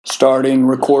Starting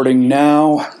recording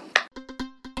now.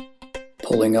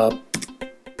 Pulling up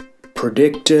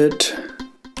Predictit,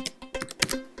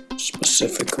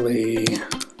 specifically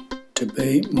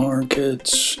debate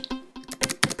markets.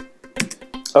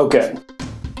 Okay.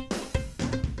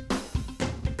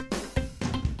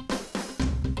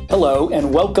 Hello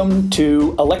and welcome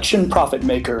to Election Profit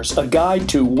Makers, a guide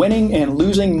to winning and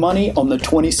losing money on the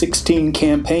 2016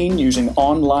 campaign using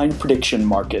online prediction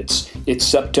markets. It's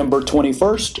September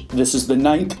 21st. This is the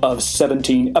 9th of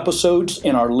 17 episodes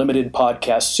in our limited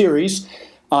podcast series.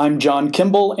 I'm John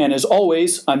Kimball, and as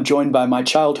always, I'm joined by my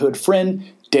childhood friend,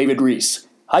 David Reese.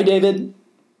 Hi, David.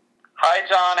 Hi,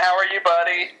 John. How are you,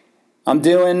 buddy? I'm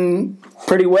doing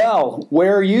pretty well.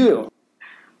 Where are you?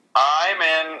 I'm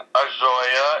in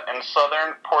Ajoia in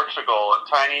southern Portugal, a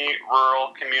tiny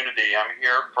rural community. I'm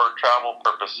here for travel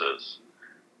purposes.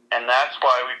 And that's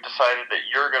why we've decided that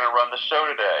you're going to run the show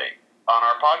today on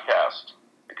our podcast,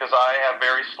 because I have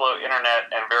very slow internet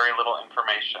and very little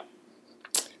information.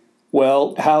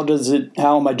 Well, how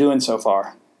am I doing so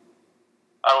far?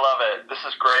 I love it. This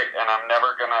is great, and I'm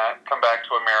never going to come back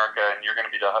to America, and you're going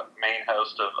to be the main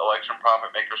host of Election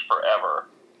Profit Makers forever.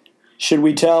 Should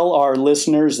we tell our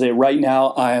listeners that right now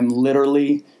I am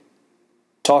literally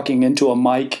talking into a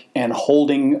mic and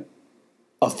holding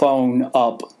a phone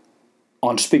up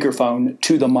on speakerphone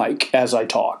to the mic as I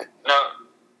talk? No,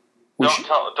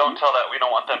 don't tell that. We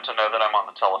don't want them to know that I'm on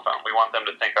the telephone. We want them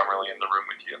to think I'm really in the room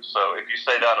with you. So if you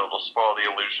say that, it'll spoil the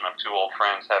illusion of two old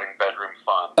friends having bedroom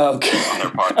fun on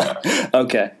their podcast.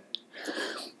 Okay.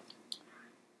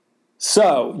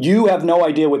 So you have no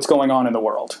idea what's going on in the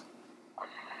world.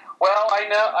 Well,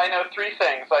 I know three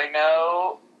things.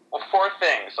 Four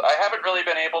things. I haven't really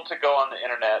been able to go on the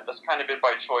internet. That's kind of been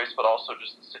by choice, but also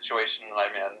just the situation that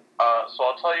I'm in. So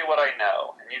I'll tell you what I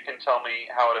know, and you can tell me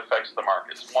how it affects the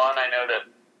markets. One, I know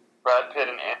that Brad Pitt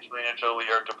and Angelina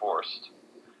Jolie are divorced.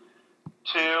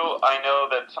 Two, I know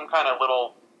that some kind of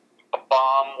little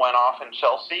bomb went off in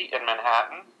Chelsea in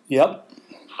Manhattan. Yep.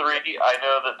 Three, I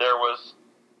know that there was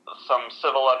some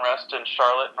civil unrest in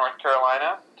Charlotte, North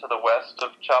Carolina, to the west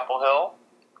of Chapel Hill.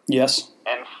 Yes.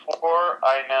 And four,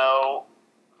 I know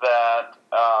that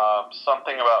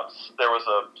there was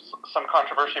some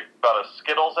controversy about a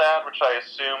Skittles ad, which I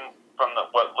assume from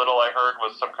what little I heard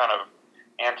was some kind of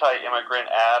anti-immigrant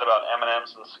ad about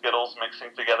M&Ms and Skittles mixing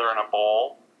together in a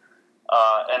bowl.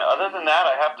 And other than that,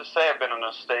 I have to say I've been in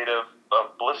a state of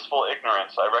blissful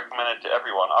ignorance. I recommend it to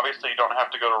everyone. Obviously, you don't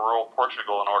have to go to rural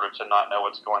Portugal in order to not know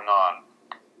what's going on.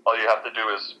 All you have to do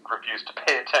is refuse to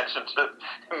pay attention to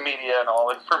media and all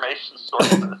information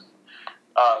sources.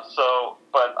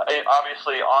 But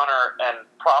obviously, honor and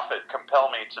profit compel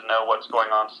me to know what's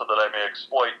going on so that I may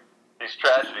exploit these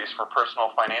tragedies for personal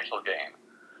financial gain.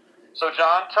 So,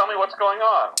 John, tell me what's going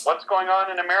on. What's going on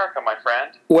in America, my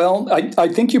friend? Well, I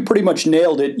think you pretty much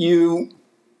nailed it.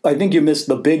 I think you missed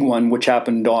the big one, which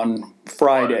happened on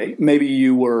Friday. Maybe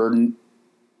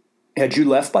had you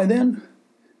left by then?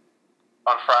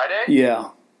 On Friday?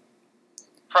 Yeah.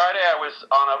 Friday, I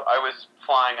was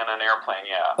flying on an airplane.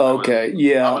 Yeah. Okay.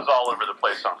 I was all over the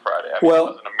place on Friday. I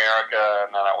was in America,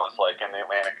 and then I was in the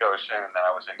Atlantic Ocean, and then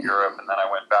I was in Europe, and then I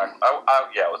went back.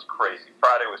 It was crazy.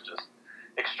 Friday was just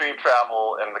extreme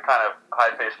travel and the kind of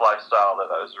high-paced lifestyle that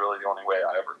was really the only way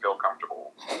I ever feel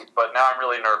comfortable. But now I'm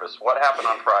really nervous. What happened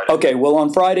on Friday? Okay. Well,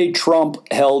 on Friday, Trump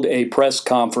held a press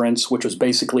conference, which was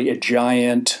basically a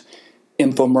giant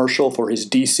infomercial for his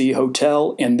D.C.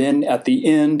 hotel, and then at the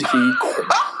end he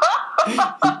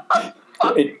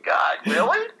God,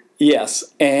 really?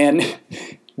 Yes, and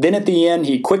then at the end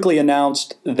he quickly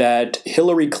announced that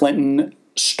Hillary Clinton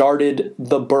started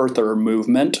the birther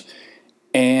movement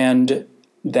and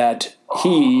that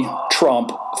he,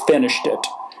 Trump, finished it.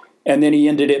 And then he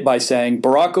ended it by saying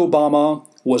Barack Obama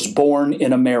was born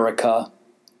in America,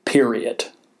 period.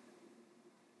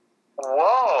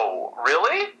 Whoa,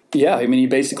 really? Yeah, I mean, he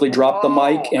basically dropped the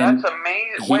mic and... That's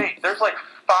amazing. Wait, there's like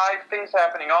 5 things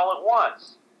happening all at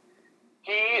once.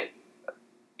 He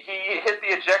hit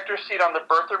the ejector seat on the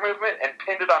birther movement and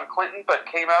pinned it on Clinton, but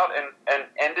came out and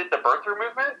ended the birther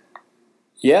movement?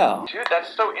 Yeah. Dude,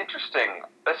 that's so interesting.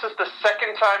 This is the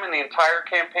second time in the entire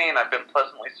campaign I've been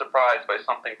pleasantly surprised by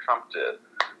something Trump did.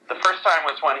 The first time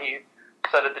was when he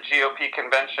said at the GOP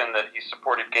convention that he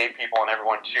supported gay people and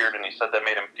everyone cheered, and he said that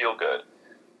made him feel good.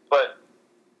 But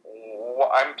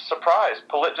I'm surprised,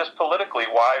 just politically,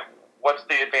 what's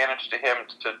the advantage to him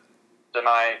to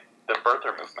deny the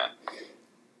birther movement?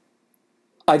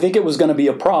 I think it was going to be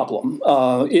a problem.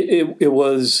 It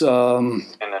was... in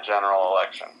the general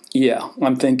election. Yeah,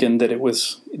 I'm thinking that it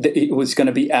was going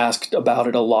to be asked about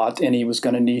it a lot, and he was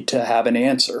going to need to have an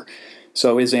answer.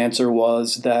 So his answer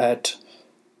was that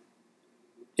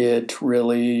it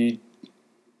really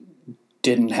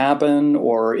didn't happen,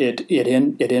 or it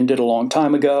ended a long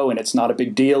time ago and it's not a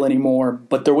big deal anymore,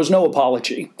 but there was no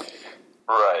apology.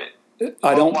 Right.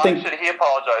 I don't why think... should he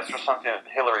apologize for something that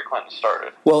Hillary Clinton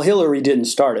started? Well, Hillary didn't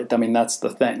start it. I mean, that's the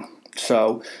thing.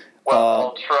 So...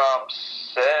 Well, Trump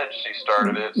said she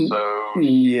started it, so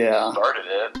she started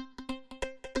it.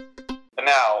 And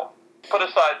now, put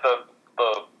aside the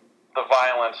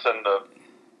violence and the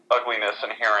ugliness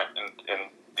inherent in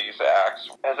these acts.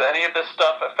 Has any of this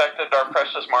stuff affected our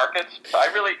precious markets? I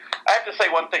have to say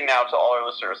one thing now to all our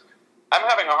listeners. I'm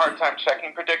having a hard time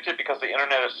checking Predicted because the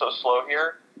internet is so slow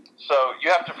here. So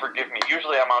you have to forgive me.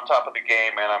 Usually I'm on top of the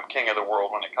game and I'm king of the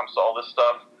world when it comes to all this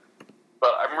stuff.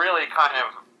 But I'm really kind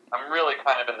of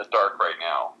in the dark right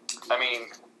now. I mean,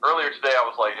 earlier today I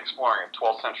was like exploring a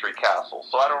 12th century castle,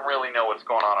 so I don't really know what's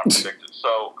going on Predicted.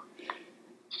 So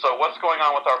what's going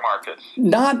on with our markets?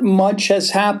 Not much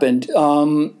has happened.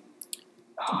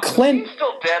 Clinton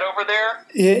still dead over there?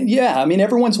 Yeah, I mean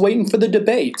everyone's waiting for the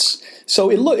debates. So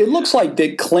it looks like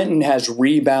that Clinton has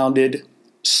rebounded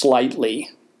slightly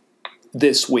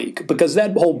this week because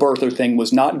that whole birther thing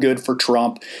was not good for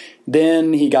Trump.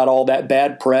 Then he got all that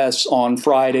bad press on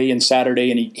Friday and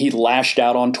Saturday, and he lashed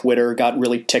out on Twitter, got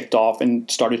really ticked off, and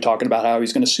started talking about how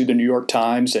he's going to sue the New York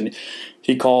Times, and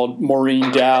he called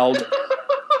Maureen Dowd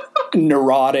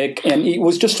neurotic, and he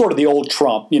was just sort of the old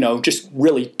Trump, just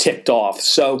really ticked off.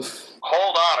 So,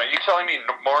 hold on, are you telling me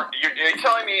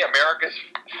America's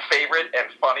favorite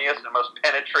and funniest and most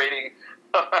penetrating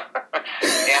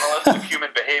analyst of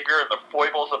human behavior and the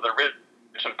foibles of the rich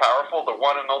and powerful, the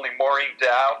one and only Maureen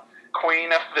Dowd,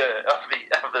 queen of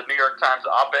the New York Times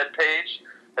op-ed page,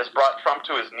 has brought Trump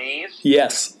to his knees?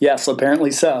 Yes,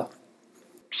 apparently so.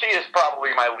 She is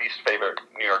probably my least favorite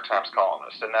New York Times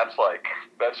columnist, and that's a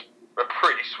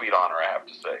pretty sweet honor, I have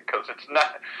to say, because it's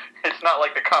not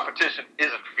like the competition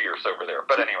isn't fierce over there.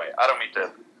 But anyway, I don't mean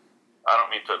to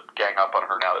gang up on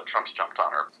her now that Trump's jumped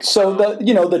on her. So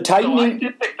the tightening.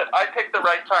 So I picked the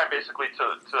right time basically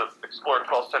to explore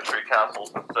 12th century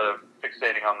castles instead of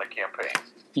fixating on the campaign.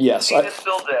 Yes, He's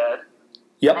still dead.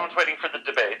 Yep. Everyone's waiting for the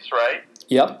debates, right?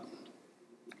 Yep.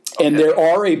 Okay. And there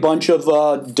are a bunch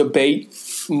of debate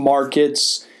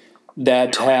markets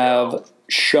that have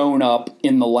shown up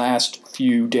in the last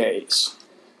few days.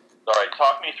 All right,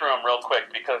 talk me through them real quick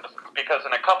because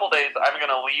in a couple days I'm going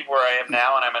to leave where I am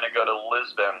now and I'm going to go to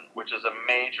Lisbon, which is a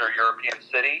major European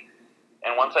city.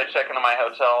 And once I check into my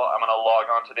hotel, I'm going to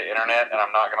log onto the internet and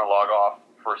I'm not going to log off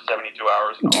for 72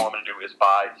 hours. And all I'm going to do is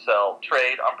buy, sell,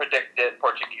 trade on Predicted,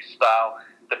 Portuguese style,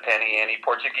 the penny ante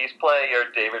Portuguese player,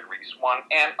 David Rees, one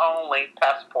and only,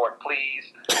 passport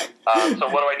please. So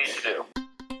what do I need to do?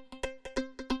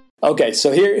 Okay,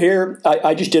 so here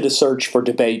I just did a search for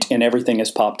debate, and everything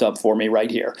has popped up for me right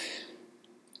here.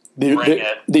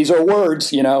 These are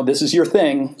words, this is your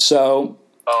thing. So,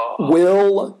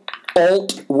 will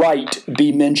alt-right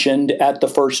be mentioned at the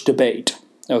first debate?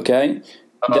 Okay?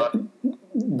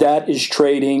 That is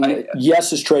trading,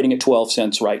 yes is trading at 12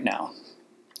 cents right now.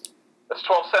 It's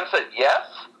 12 cents at yes?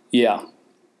 Yeah.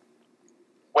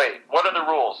 Wait, what are the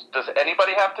rules? Does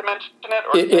anybody have to mention it?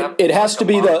 Or it has to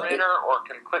be the moderator, or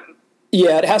can Clinton?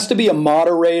 Yeah, it has to be a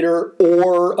moderator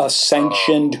or a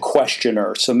sanctioned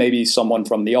questioner. So maybe someone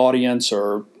from the audience,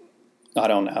 or I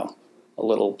don't know, a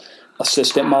little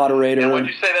assistant moderator. And would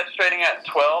you say that's trading at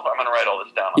 12? I'm going to write all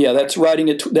this down. Yeah, that's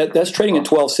that's trading at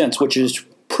 12 cents, which is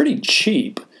pretty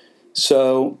cheap.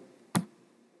 So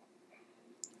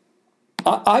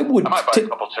I might buy a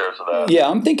couple shares of that. Yeah,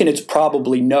 I'm thinking it's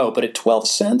probably no, but at 12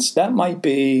 cents, that might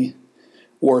be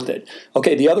worth it.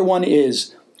 Okay, the other one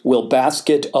is, will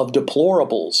basket of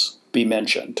deplorables be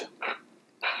mentioned?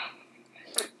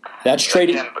 That's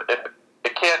trading.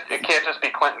 It can't just be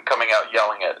Clinton coming out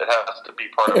yelling it. It has to be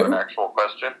part of an actual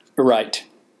question. Right.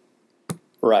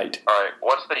 All right.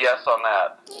 What's the yes on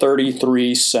that?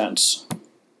 33 cents.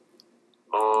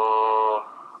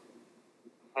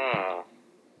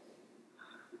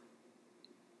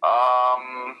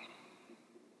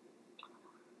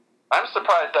 I'm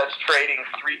surprised that's trading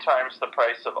 3 times the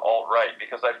price of alt-right,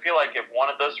 because I feel like if one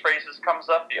of those phrases comes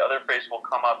up, the other phrase will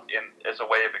come up as a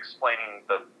way of explaining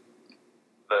the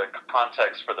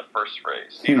context for the first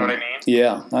phrase. Do you know what I mean?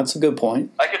 Yeah, that's a good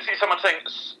point. I could see someone saying,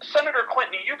 Senator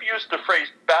Clinton, you've used the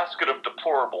phrase basket of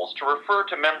deplorables to refer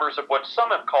to members of what some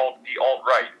have called the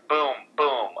alt-right. Boom,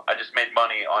 boom. I just made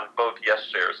money on both yes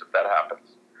shares if that happens.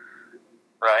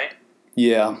 Right?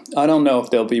 Yeah, I don't know if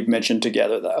they'll be mentioned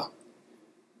together, though.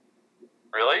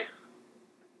 Really?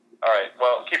 All right,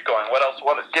 well, keep going. What else?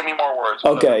 Give me more words.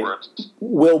 Okay.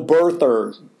 Will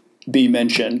birther be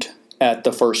mentioned at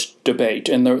the first debate?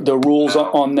 And the rules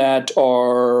on that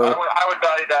are... I would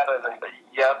value that as a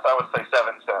yes. I would say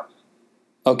 7 cents.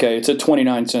 Okay, it's at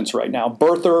 29 cents right now.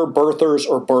 Birther, birthers,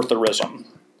 or birtherism?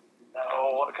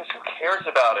 No, because who cares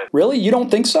about it? Really? You don't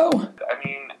think so? I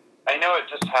mean, I know it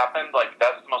just happened. Like,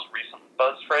 that's the most recent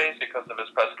buzz phrase because of his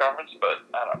press conference, but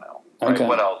I don't know. Right, Okay.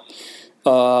 what else?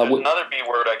 There's another B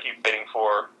word I keep waiting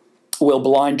for. Will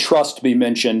blind trust be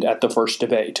mentioned at the first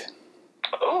debate?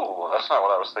 Oh, that's not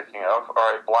what I was thinking of. All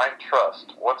right, blind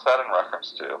trust. What's that in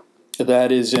reference to?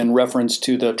 That is in reference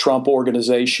to the Trump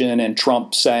organization and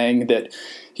Trump saying that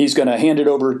he's going to hand it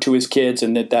over to his kids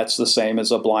and that that's the same as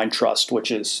a blind trust,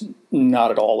 which is not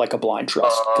at all like a blind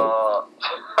trust. Okay,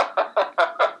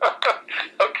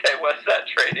 what's that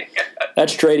trading at?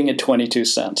 That's trading at 22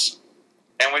 cents.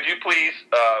 And would you please,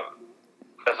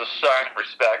 as a sign of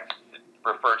respect,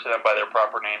 refer to them by their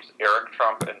proper names, Eric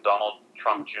Trump and Donald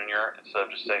Trump Jr., instead of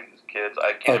just saying his kids?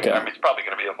 I can't. Okay. I mean, it's probably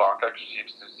going to be Ivanka because she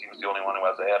seems the only one who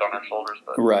has a head on her shoulders.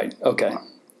 But Right. Okay.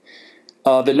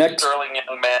 The next... sterling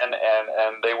young men,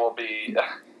 and they will be.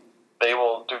 They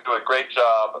will do a great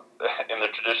job in the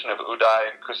tradition of Uday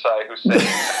and Qusay Hussein,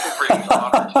 bringing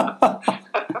honor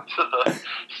to the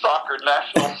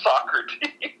national soccer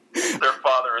team. Their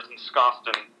father is ensconced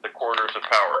in the corridors of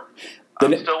power.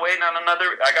 I'm still waiting on another.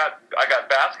 I got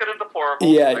basket of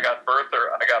deplorables. Yeah. I got birther.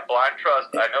 I got blind trust.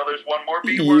 I know there's one more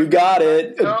B word. You got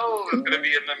it. No, it's going to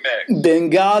be in the mix.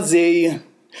 Benghazi.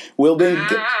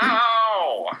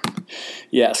 Ow!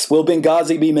 Yes. Will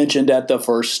Benghazi be mentioned at the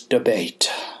first debate?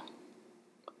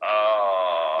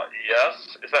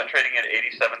 Yes. Is that trading at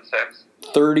 87 cents?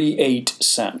 38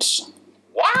 cents.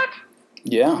 What?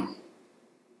 Yeah.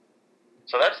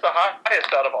 So that's the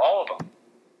highest out of all of them.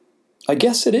 I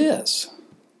guess it is.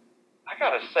 I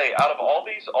gotta say, out of all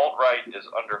these, alt-right is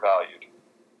undervalued.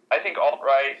 I think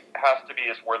alt-right has to be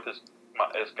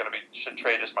should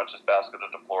trade as much as basket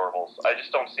of deplorables. I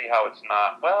just don't see how it's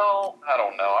not. Well, I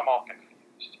don't know. I'm all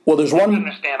confused. Well, there's one... I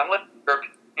understand. I'm living a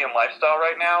European lifestyle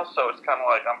right now, so it's kind of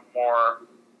like I'm more...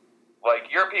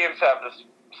 Like, Europeans have this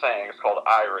saying, it's called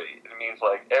IRI. It means,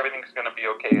 like, everything's going to be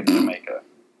okay in Jamaica.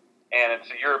 And it's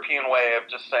a European way of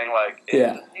just saying, like,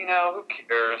 Yeah. You know, who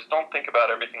cares? Don't think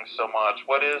about everything so much.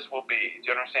 What is will be.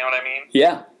 Do you understand what I mean?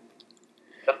 Yeah.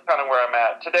 That's kind of where I'm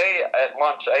at. Today, at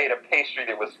lunch, I ate a pastry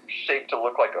that was shaped to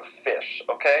look like a fish,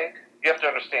 okay? You have to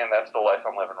understand that's the life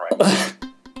I'm living right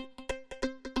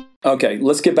now. Okay,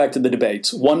 let's get back to the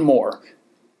debates. One more.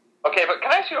 Okay, but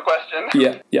can I ask you a question?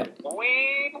 Yeah.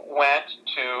 We went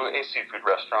to a seafood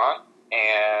restaurant,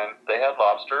 and they had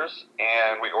lobsters,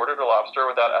 and we ordered a lobster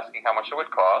without asking how much it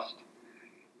would cost.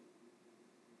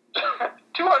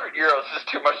 200 euros is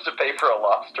too much to pay for a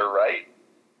lobster, right?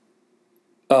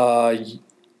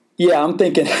 Yeah, I'm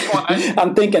thinking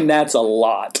that's a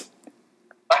lot.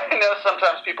 I know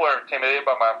sometimes people are intimidated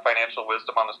by my financial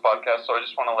wisdom on this podcast, so I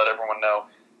just want to let everyone know,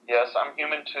 yes, I'm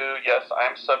human too. Yes,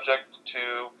 I'm subject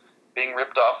to being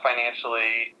ripped off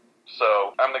financially.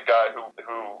 So I'm the guy who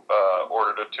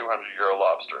ordered a 200 euro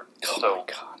lobster. Oh so my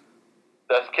God.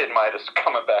 that kid might is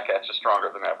coming back at you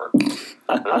stronger than ever.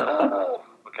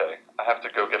 Okay, I have to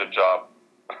go get a job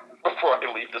before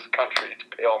I leave this country to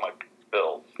pay all my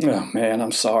bills. Oh man,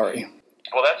 I'm sorry.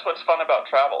 Well, that's what's fun about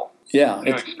travel. Yeah.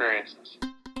 New experiences.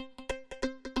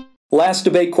 Last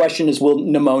debate question is, will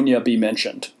pneumonia be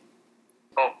mentioned?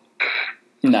 Oh,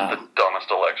 No. the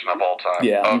dumbest election of all time.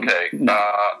 Yeah. Okay. No.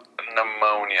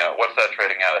 Pneumonia. What's that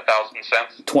trading at? 1,000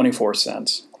 cents? 24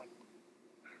 cents.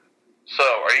 So,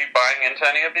 are you buying into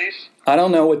any of these? I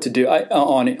don't know what to do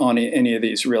on any of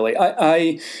these, really. All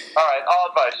right, I'll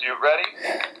advise you. Ready?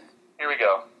 Here we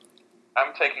go.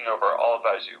 I'm taking over. I'll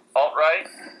advise you. Alt-right,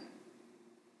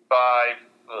 buy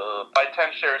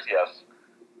 10 shares, yes.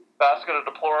 Basket of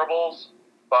deplorables,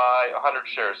 buy 100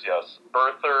 shares, yes.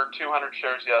 Birther, 200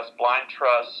 shares, yes. Blind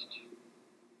trust,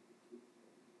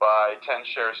 buy 10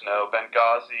 shares, no.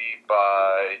 Benghazi,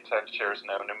 buy 10 shares,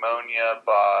 no. Pneumonia,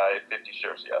 buy 50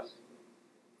 shares, yes.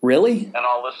 Really? And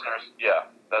all listeners, yeah,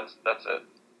 that's it.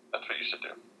 That's what you should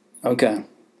do. Okay.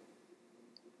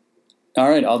 All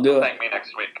right, I'll do it. Thank me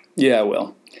next week. Yeah, I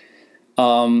will.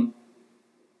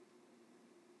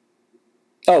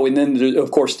 And then, of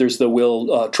course, there's the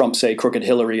will Trump say crooked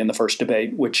Hillary in the first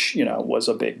debate, which, was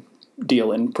a big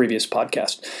deal in previous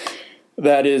podcast.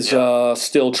 That is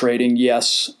still trading,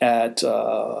 yes, at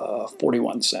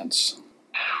 41 cents.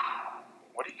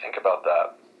 What do you think about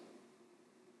that?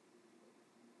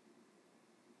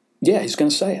 Yeah, he's going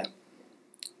to say it.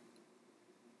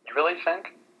 You really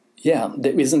think? Yeah,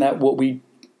 isn't that what we...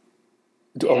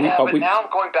 But now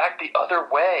I'm going back the other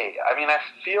way. I mean, I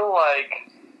feel like...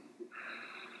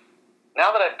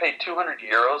 now that I've paid 200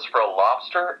 euros for a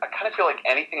lobster, I kind of feel like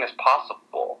anything is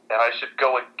possible, and I should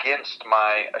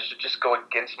just go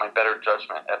against my better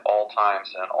judgment at all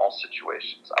times and in all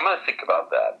situations. I'm going to think about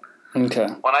that. Okay.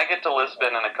 When I get to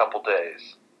Lisbon in a couple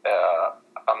days,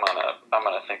 I'm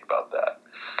gonna think about that.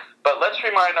 But let's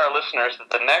remind our listeners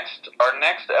that our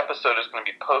next episode is going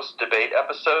to be post-debate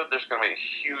episode. There's going to be a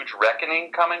huge reckoning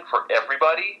coming for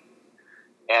everybody,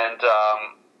 and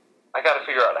I got to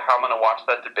figure out how I'm going to watch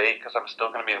that debate because I'm still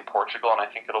going to be in Portugal, and I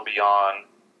think it'll be on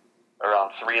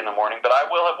around 3 in the morning. But I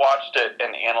will have watched it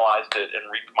and analyzed it and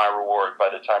reaped my reward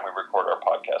by the time we record our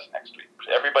podcast next week.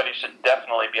 Everybody should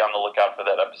definitely be on the lookout for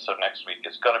that episode next week.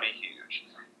 It's going to be huge,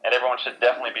 and everyone should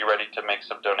definitely be ready to make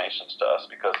some donations to us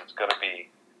because it's going to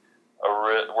be.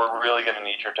 We're really going to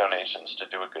need your donations to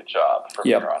do a good job from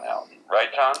here on out.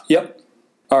 Right, John? Yep.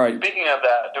 All right. Speaking of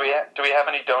that, do we have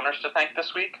any donors to thank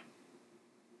this week?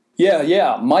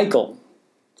 Yeah. Michael.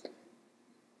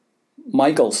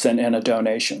 Michael sent in a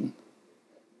donation.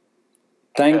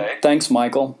 Thanks,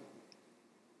 Michael.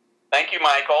 Thank you,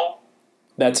 Michael.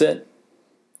 That's it.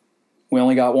 We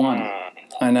only got one.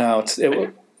 I know.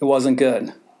 It wasn't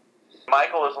good.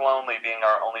 Michael is lonely being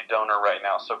our only donor right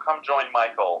now, so come join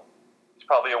Michael. He's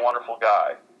probably a wonderful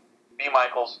guy. Be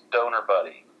Michael's donor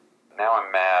buddy. Now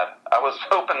I'm mad. I was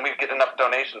hoping we'd get enough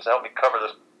donations to help me cover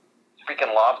this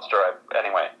freaking lobster.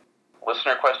 Anyway,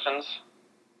 listener questions?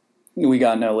 We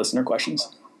got no listener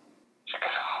questions.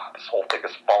 This whole thing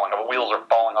is falling. The wheels are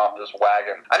falling off this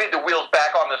wagon. I need the wheels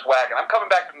back on this wagon. I'm coming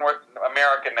back to North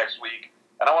America next week,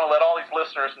 and I want to let all these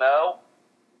listeners know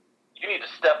you need to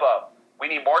step up. We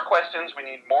need more questions. We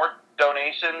need more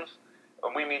donations.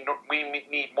 We need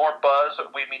more buzz.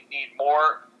 We need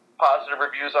more positive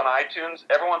reviews on iTunes.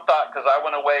 Everyone thought because I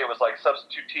went away it was like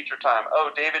substitute teacher time. Oh,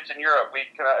 David's in Europe.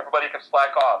 Everybody can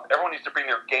slack off. Everyone needs to bring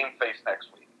their game face next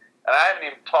week. And I haven't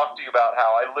even talked to you about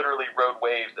how I literally rode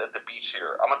waves at the beach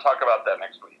here. I'm going to talk about that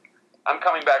next week. I'm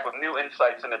coming back with new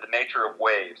insights into the nature of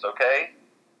waves, okay?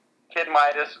 Kid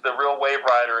Midas, the real wave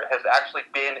rider, has actually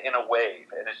been in a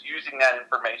wave and is using that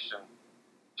information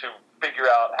to figure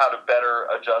out how to better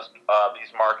adjust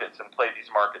these markets and play these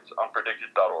markets on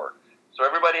predicted.org. So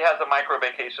everybody has a micro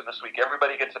vacation this week.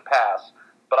 Everybody gets a pass.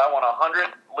 But I want 100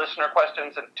 listener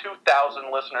questions and 2,000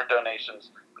 listener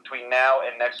donations between now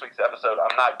and next week's episode.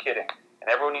 I'm not kidding. And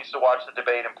everyone needs to watch the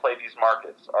debate and play these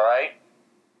markets, all right?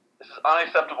 This is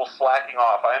unacceptable slacking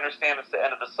off. I understand it's the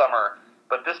end of the summer,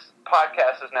 but this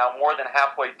podcast is now more than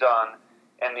halfway done,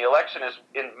 and the election is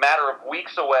in a matter of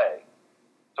weeks away.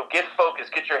 So get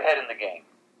focused. Get your head in the game.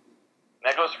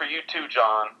 And that goes for you too,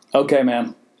 John. Okay,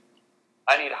 man.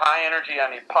 I need high energy. I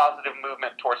need positive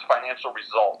movement towards financial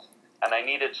results. And I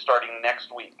need it starting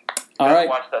next week. All right.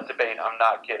 Watch that debate. I'm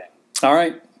not kidding. All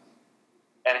right.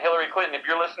 And Hillary Clinton, if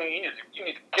you're listening, you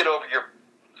need to get over your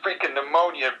freaking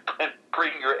pneumonia and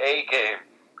bring your A game.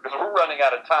 Because we're running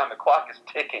out of time. The clock is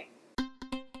ticking.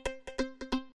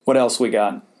 What else we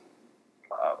got?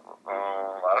 I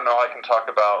don't know. I can talk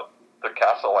about the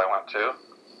castle I went to.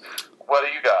 What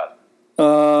do you got?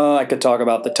 I could talk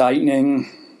about the tightening.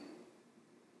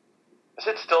 Is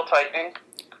it still tightening?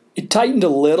 It tightened a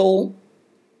little,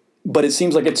 but it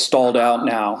seems like it's stalled out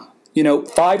now.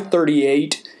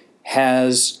 538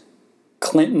 has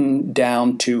Clinton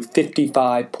down to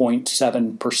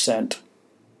 55.7%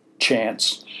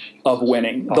 chance of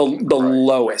winning, the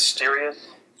lowest. Serious?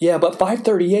 Yeah, but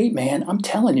 538, man, I'm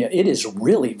telling you, it is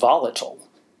really volatile.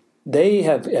 They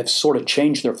have sort of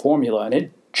changed their formula, and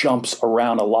it jumps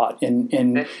around a lot.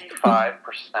 55%.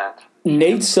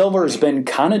 Nate Silver has been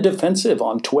kind of defensive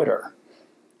on Twitter.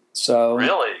 So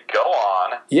really? Go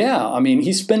on. Yeah, I mean,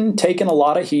 he's been taking a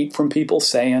lot of heat from people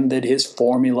saying that his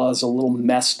formula is a little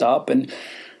messed up. And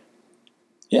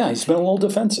yeah, he's been a little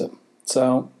defensive.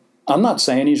 So I'm not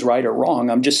saying he's right or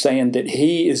wrong. I'm just saying that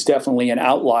he is definitely an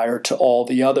outlier to all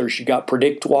the others. You got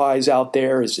PredictWise out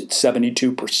there is at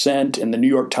 72%, and the New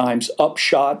York Times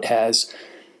Upshot has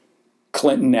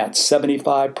Clinton at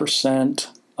 75%.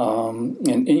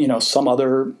 And some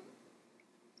other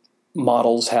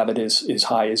models have it as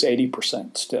high as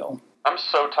 80% still. I'm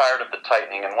so tired of the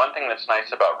tightening, and one thing that's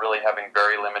nice about really having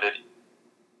very limited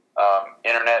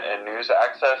internet and news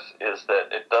access is that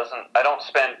I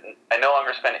no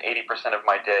longer spend 80% of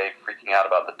my day freaking out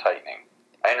about the tightening.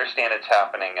 I understand it's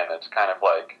happening, and it's kind of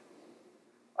like,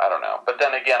 I don't know. But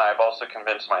then again, I've also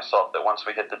convinced myself that once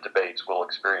we hit the debates, we'll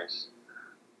experience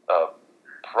a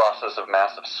process of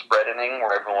massive spreading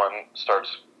where everyone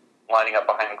starts lining up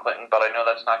behind Clinton, but I know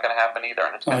that's not going to happen either,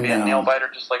 and it's going to be a nail-biter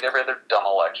just like every other dumb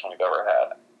election we've ever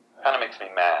had. Kind of makes me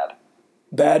mad.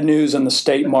 Bad news in the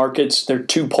state markets. There are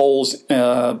two polls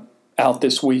out out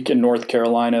this week in North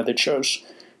Carolina that shows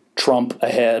Trump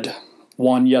ahead.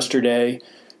 One yesterday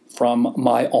from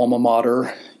my alma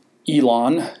mater,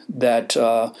 Elon, that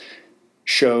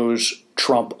shows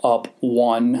Trump up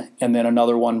 1, and then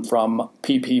another one from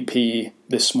PPP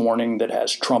this morning that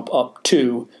has Trump up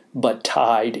 2, but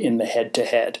tied in the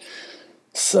head-to-head.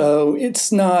 So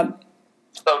it's not...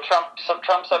 So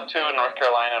Trump's up 2 in North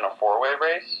Carolina in a 4-way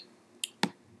race?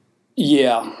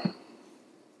 Yeah.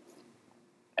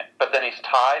 But then he's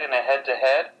tied in a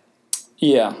head-to-head?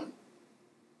 Yeah.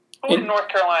 Who in North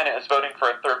Carolina is voting for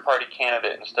a third-party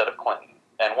candidate instead of Clinton?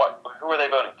 And who are they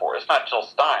voting for? It's not Jill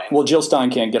Stein. Well, Jill Stein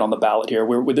can't get on the ballot here.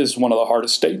 This is one of the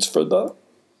hardest states for the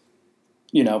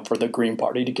Green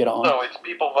Party to get on. So it's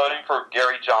people voting for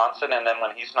Gary Johnson, and then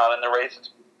when he's not in the race,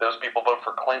 it's those people vote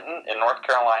for Clinton in North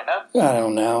Carolina? I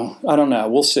don't know.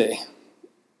 We'll see.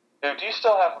 Dude, do you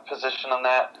still have a position on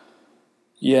that?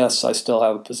 Yes, I still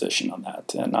have a position on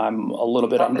that, and I'm a little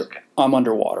bit I'm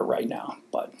underwater right now,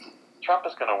 but Trump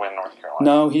is going to win North Carolina.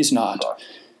 No, he's not.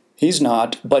 He's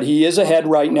not, but he is ahead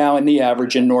right now in the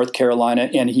average in North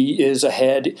Carolina, and he is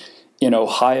ahead in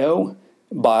Ohio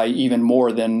by even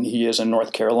more than he is in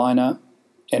North Carolina,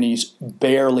 and he's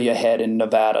barely ahead in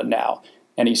Nevada now,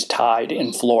 and he's tied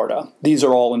in Florida. These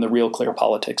are all in the Real Clear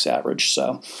Politics average,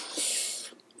 so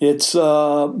it's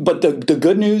but the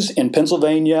good news in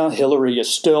Pennsylvania, Hillary is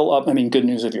still up. I mean, good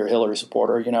news if you're a Hillary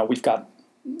supporter. We've got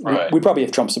we probably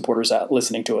have Trump supporters out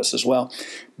listening to us as well.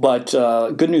 But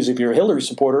good news if you're a Hillary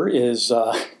supporter is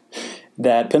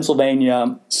that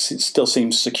Pennsylvania still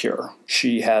seems secure.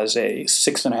 She has a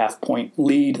 6.5-point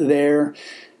lead there.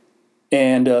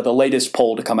 And the latest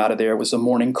poll to come out of there was the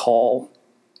Morning Call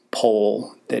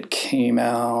poll that came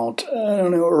out,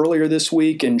 earlier this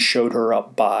week and showed her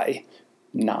up by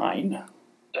 9.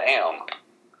 Damn.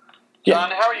 Yeah.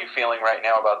 John, how are you feeling right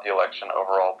now about the election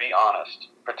overall? Be honest.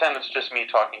 Pretend it's just me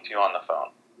talking to you on the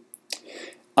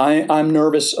phone. I'm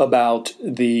nervous about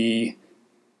the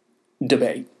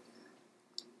debate.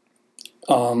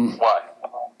 Why?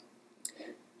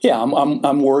 Yeah,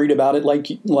 I'm worried about it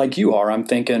like you are. I'm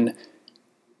thinking,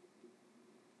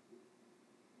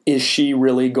 is she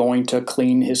really going to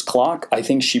clean his clock? I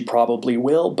think she probably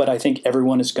will, but I think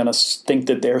everyone is going to think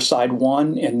that their side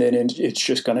won, and then it's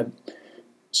just going to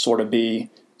sort of be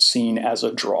seen as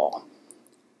a draw.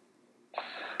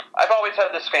 I've always had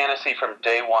this fantasy from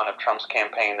day one of Trump's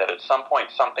campaign that at some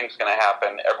point something's going to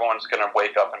happen, everyone's going to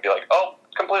wake up and be like, oh,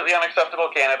 completely unacceptable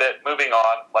candidate, moving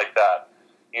on, like that.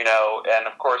 And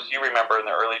of course you remember in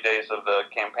the early days of the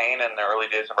campaign and the early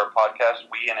days of our podcast,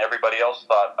 we and everybody else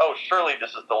thought, oh, surely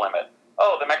this is the limit.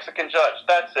 Oh, the Mexican judge,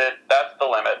 that's it, that's the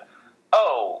limit.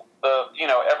 Oh,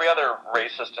 every other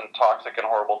racist and toxic and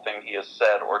horrible thing he has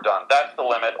said or done, that's the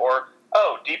limit. Or,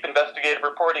 oh, deep investigative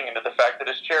reporting into the fact that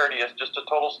his charity is just a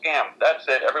total scam. That's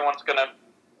it. Everyone's going to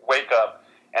wake up.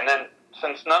 And then,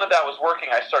 since none of that was working,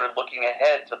 I started looking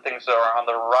ahead to things that are on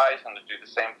the horizon to do the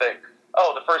same thing.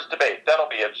 Oh, the first debate, that'll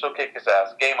be it. She'll kick his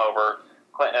ass. Game over.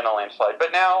 Clinton in a landslide.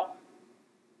 But now,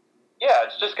 yeah,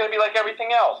 it's just going to be like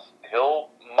everything else. He'll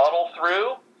muddle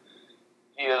through.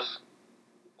 He is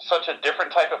such a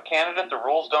different type of candidate. The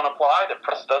rules don't apply. The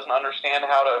press doesn't understand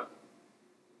how to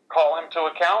call him to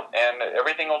account, and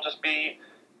everything will just be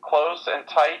close and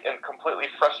tight and completely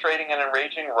frustrating and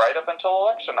enraging right up until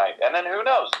election night. And then who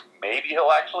knows? Maybe he'll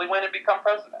actually win and become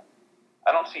president.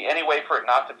 I don't see any way for it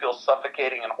not to feel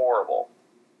suffocating and horrible,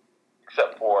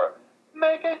 except for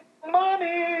making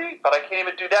money. But I can't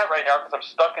even do that right now because I'm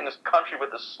stuck in this country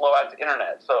with this slow-ass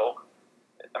internet. So,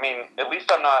 I mean, at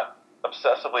least I'm not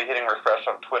obsessively hitting refresh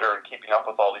on Twitter and keeping up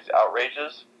with all these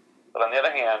outrages. But on the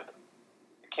other hand,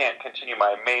 can't continue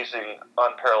my amazing,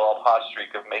 unparalleled hot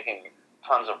streak of making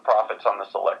tons of profits on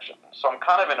this election. So I'm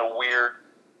kind of in a weird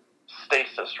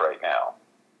stasis right now.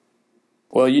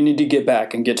 Well, you need to get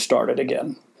back and get started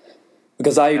again.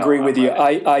 Because I agree with you.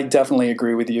 I definitely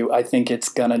agree with you. I think it's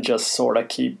going to just sort of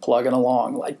keep plugging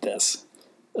along like this.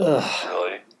 Ugh.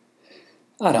 Really?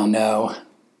 I don't know.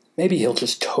 Maybe he'll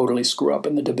just totally screw up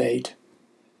in the debate.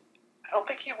 I don't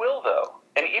think he will, though.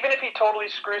 And even if he totally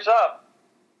screws up,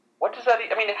 what does that...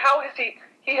 I mean, how has he...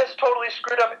 He has totally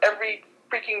screwed up every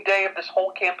freaking day of this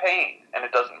whole campaign, and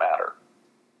it doesn't matter.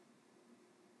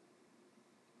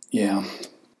 Yeah.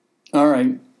 All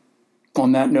right.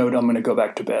 On that note, I'm going to go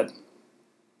back to bed.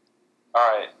 All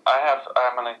right.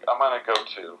 I'm gonna go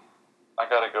too. I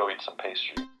gotta go eat some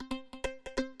pastry.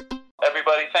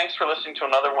 Everybody, thanks for listening to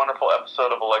another wonderful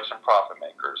episode of Election Profit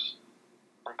Makers.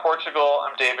 From Portugal,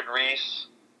 I'm David Reese.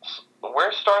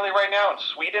 Where's Starley right now? In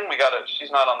Sweden?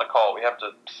 She's not on the call. We have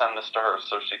to send this to her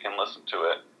so she can listen to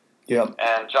it. Yep.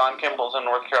 And John Kimball's in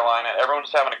North Carolina.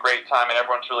 Everyone's having a great time, and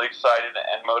everyone's really excited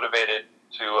and motivated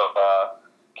to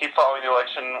keep following the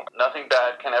election. Nothing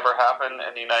bad can ever happen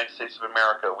in the United States of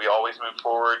America. We always move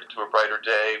forward to a brighter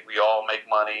day. We all make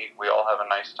money. We all have a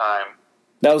nice time.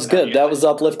 That was good. That was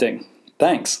uplifting.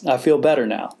 Thanks. I feel better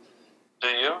now. Do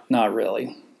you? Not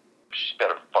really. She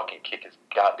better fucking kick his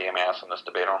goddamn ass in this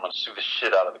debate, or I'm going to sue the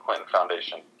shit out of the Clinton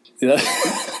Foundation.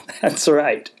 That's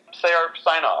right. Say our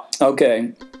sign-off.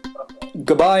 Okay.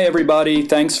 Goodbye, everybody.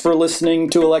 Thanks for listening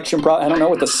to Election I don't know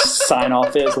what the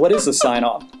sign-off is. What is the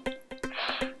sign-off?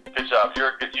 Good job.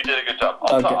 You did a good job.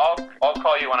 I'll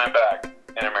call you when I'm back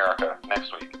in America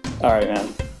next week. All right,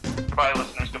 man. Goodbye,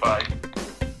 listeners. Goodbye.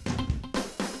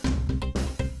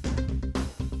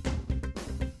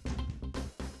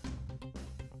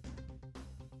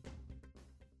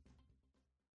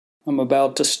 I'm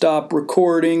about to stop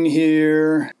recording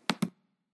here.